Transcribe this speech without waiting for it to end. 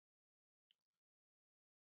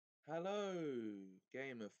Hello,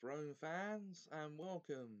 Game of Thrones fans, and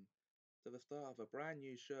welcome to the start of a brand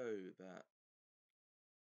new show that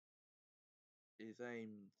is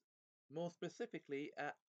aimed more specifically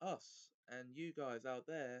at us and you guys out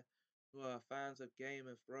there who are fans of Game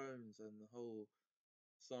of Thrones and the whole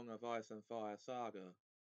Song of Ice and Fire saga.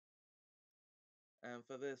 And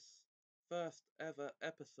for this first ever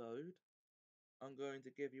episode, I'm going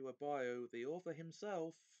to give you a bio of the author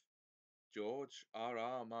himself, George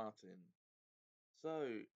R. Martin. So,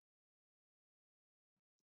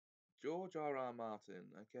 George R. Martin,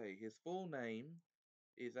 okay, his full name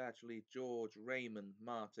is actually George Raymond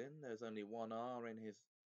Martin. There's only one R in his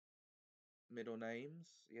middle names.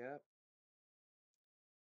 Yeah.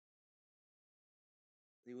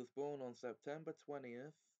 He was born on September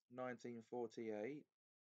 20th, 1948,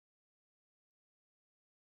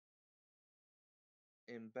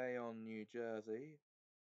 in Bayonne, New Jersey.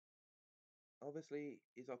 Obviously,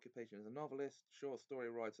 his occupation is a novelist, short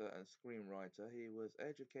story writer, and screenwriter. He was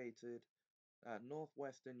educated at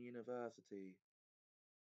Northwestern University,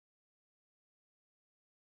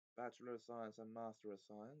 Bachelor of Science and Master of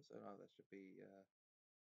Science. Oh, that should be.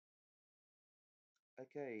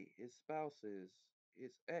 Okay, his spouses.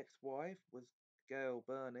 His ex wife was Gail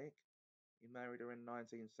Bernick. He married her in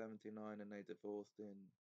 1979 and they divorced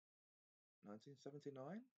in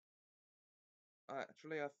 1979?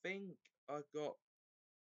 Actually, I think I got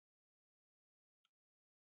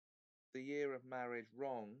the year of marriage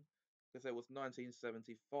wrong because it was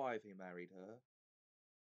 1975 he married her,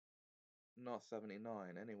 not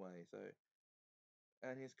 79 anyway. So,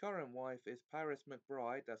 and his current wife is Paris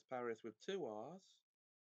McBride, that's Paris with two R's,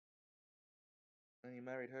 and he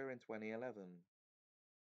married her in 2011.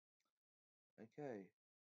 Okay.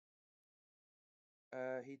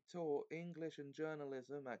 He taught English and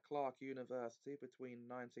journalism at Clark University between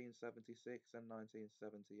 1976 and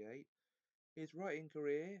 1978. His writing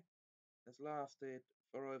career has lasted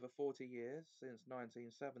for over 40 years, since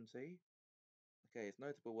 1970. Okay, his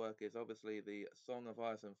notable work is obviously the Song of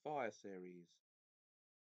Ice and Fire series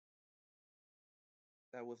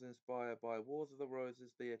that was inspired by Wars of the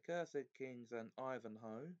Roses, The Accursed Kings, and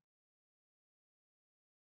Ivanhoe.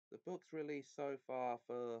 The books released so far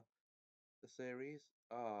for the series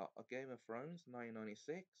are A Game of Thrones,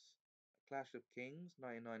 1996, A Clash of Kings,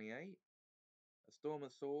 1998, A Storm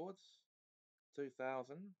of Swords,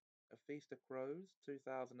 2000, A Feast of Crows,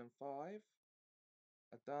 2005,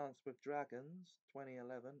 A Dance with Dragons,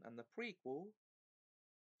 2011, and the prequel,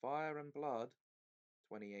 Fire and Blood,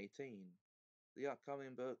 2018. The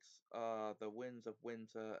upcoming books are The Winds of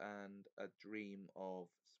Winter and A Dream of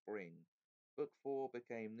Spring. Book 4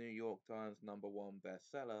 became New York Times #1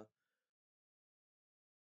 bestseller.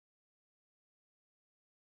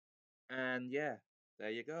 And yeah, there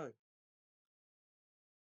you go.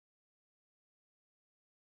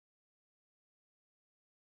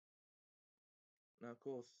 Now, of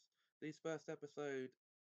course, these first episodes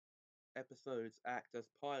act as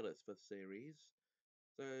pilots for the series.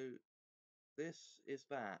 So this is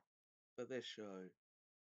that for this show.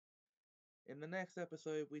 In the next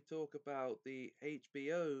episode, we talk about the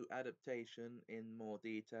HBO adaptation in more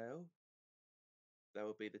detail. That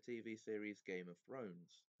will be the TV series Game of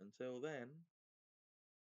Thrones. Until then,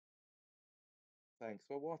 thanks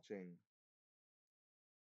for watching.